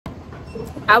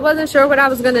I wasn't sure what I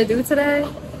was gonna do today,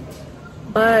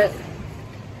 but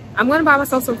I'm gonna buy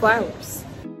myself some flowers.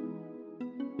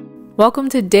 Welcome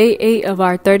to day 8 of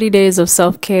our 30 days of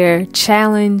self-care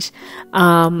challenge.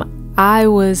 I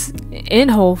was in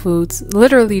Whole Foods,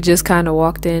 literally just kind of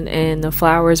walked in and the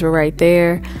flowers were right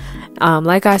there.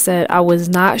 Like I said, I was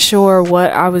not sure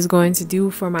what I was going to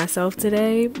do for myself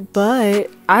today, but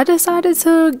I decided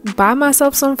to buy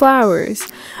myself some flowers.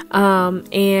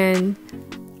 And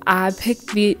I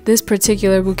picked this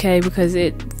particular bouquet because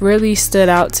it really stood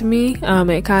out to me.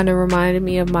 It kind of reminded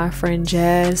me of my friend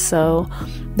Jazz, so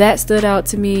that stood out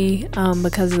to me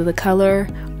because of the color.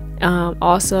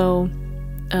 Also,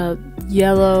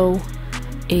 yellow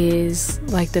is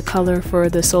like the color for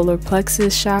the solar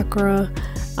plexus chakra,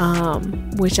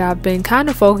 which I've been kind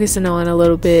of focusing on a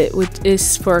little bit, which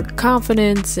is for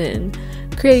confidence and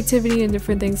creativity and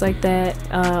different things like that.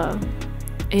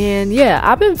 And yeah,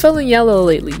 I've been feeling yellow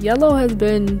lately. Yellow has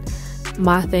been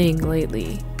my thing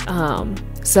lately.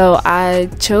 So I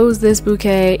chose this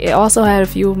bouquet. It also had a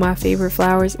few of my favorite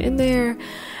flowers in there.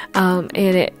 And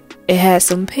it had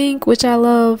some pink, which I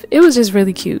love. It was just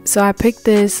really cute. So I picked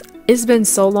this. It's been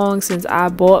so long since I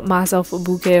bought myself a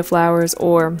bouquet of flowers,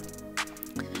 or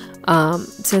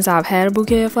since I've had a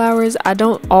bouquet of flowers. I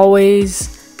don't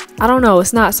know,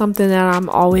 it's not something that I'm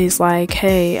always like,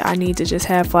 hey, I need to just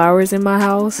have flowers in my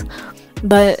house.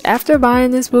 But after buying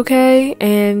this bouquet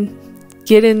and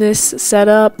getting this set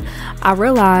up, I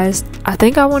realized I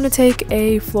think I want to take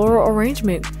a floral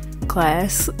arrangement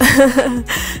class.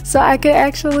 So I could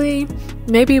actually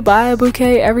maybe buy a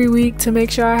bouquet every week to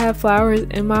make sure I have flowers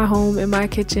in my home, in my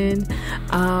kitchen.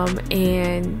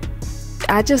 And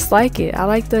I just like it. I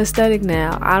like the aesthetic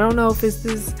now. I don't know if it's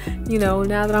this, now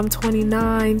that I'm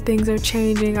 29, things are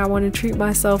changing. I want to treat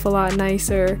myself a lot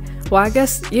nicer. Well, I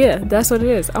guess, yeah, that's what it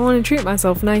is. I want to treat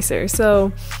myself nicer.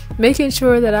 So making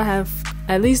sure that I have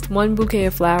at least one bouquet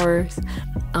of flowers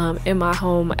in my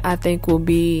home, I think will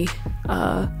be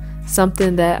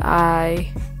something that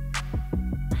I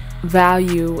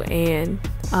value and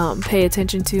pay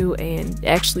attention to and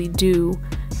actually do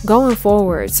going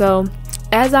forward. So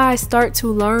as I start to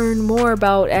learn more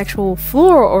about actual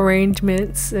floral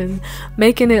arrangements and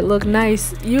making it look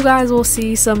nice, you guys will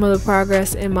see some of the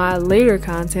progress in my later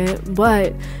content.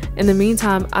 But in the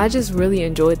meantime, I just really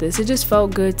enjoyed this. It just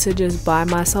felt good to just buy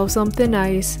myself something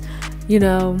nice,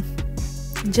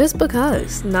 just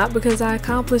because. Not because I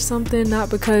accomplished something, not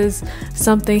because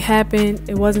something happened.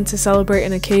 It wasn't to celebrate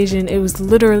an occasion. It was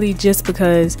literally just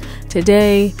because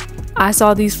today I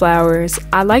saw these flowers,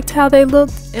 I liked how they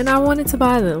looked, and I wanted to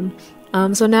buy them.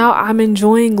 So now I'm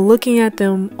enjoying looking at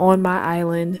them on my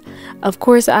island. Of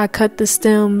course, I cut the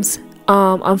stems.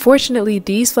 Unfortunately,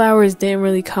 these flowers didn't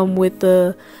really come with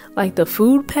the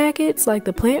food packets, like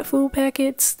the plant food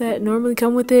packets that normally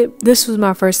come with it. This was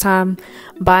my first time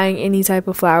buying any type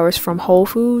of flowers from Whole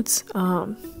Foods.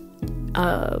 So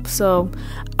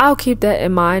I'll keep that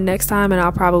in mind next time, and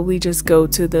I'll probably just go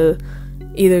to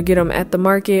either get them at the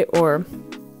market or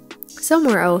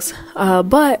somewhere else.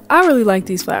 But I really like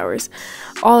these flowers.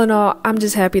 All in all, I'm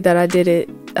just happy that I did it,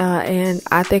 and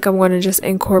I think I'm going to just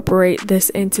incorporate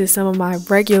this into some of my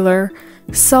regular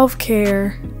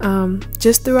self-care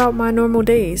just throughout my normal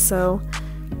days. So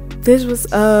this was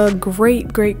a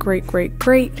great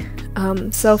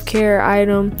self-care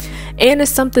item, and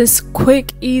it's something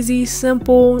quick, easy,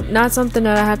 simple, not something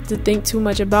that I have to think too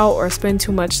much about or spend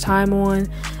too much time on.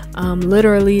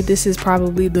 Literally, this is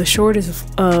probably the shortest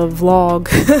vlog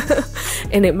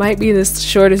and it might be the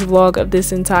shortest vlog of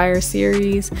this entire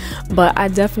series, but I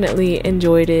definitely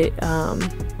enjoyed it,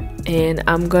 and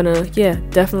I'm gonna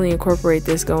definitely incorporate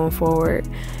this going forward.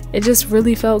 It just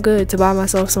really felt good to buy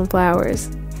myself some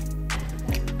flowers.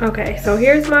 Okay, so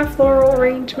here's my floral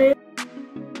arrangement.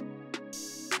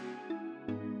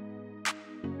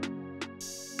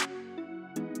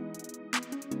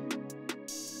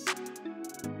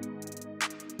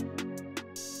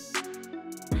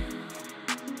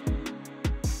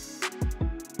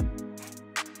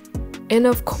 And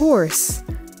of course,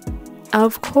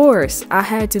 I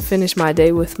had to finish my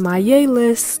day with my yay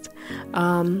list,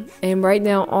 and write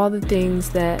down all the things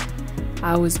that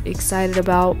I was excited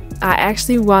about. I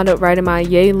actually wound up writing my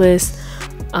yay list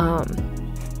a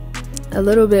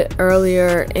little bit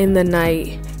earlier in the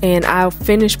night, and I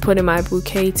finished putting my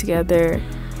bouquet together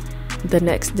the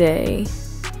next day.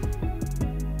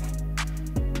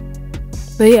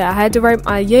 But yeah, I had to write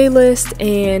my yay list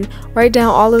and write down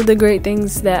all of the great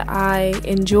things that I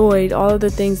enjoyed, all of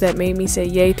the things that made me say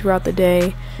yay throughout the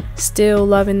day. Still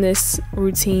loving this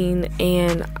routine,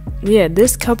 and yeah,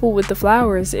 this coupled with the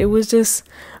flowers, it was just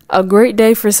a great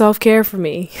day for self-care for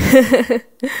me.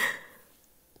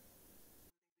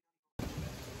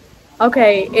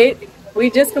 Okay, we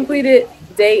just completed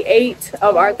day 8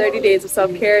 of our 30 days of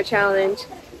self-care challenge.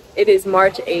 It is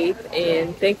March 8th,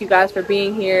 and thank you guys for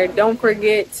being here. Don't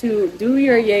forget to do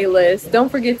your yay list. Don't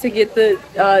forget to get the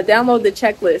download the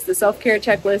checklist, the self-care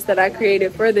checklist that I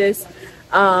created for this.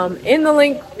 In the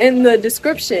link in the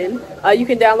description, you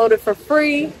can download it for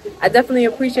free. I definitely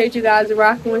appreciate you guys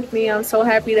rocking with me. I'm so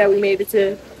happy that we made it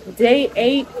to day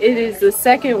 8. It is the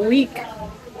second week,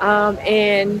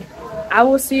 and I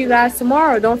will see you guys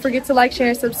tomorrow. Don't forget to like, share,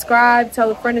 and subscribe.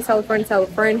 Tell a friend to tell a friend to tell a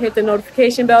friend. Hit the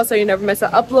notification bell so you never miss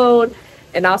an upload.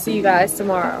 And I'll see you guys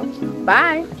tomorrow.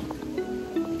 Bye.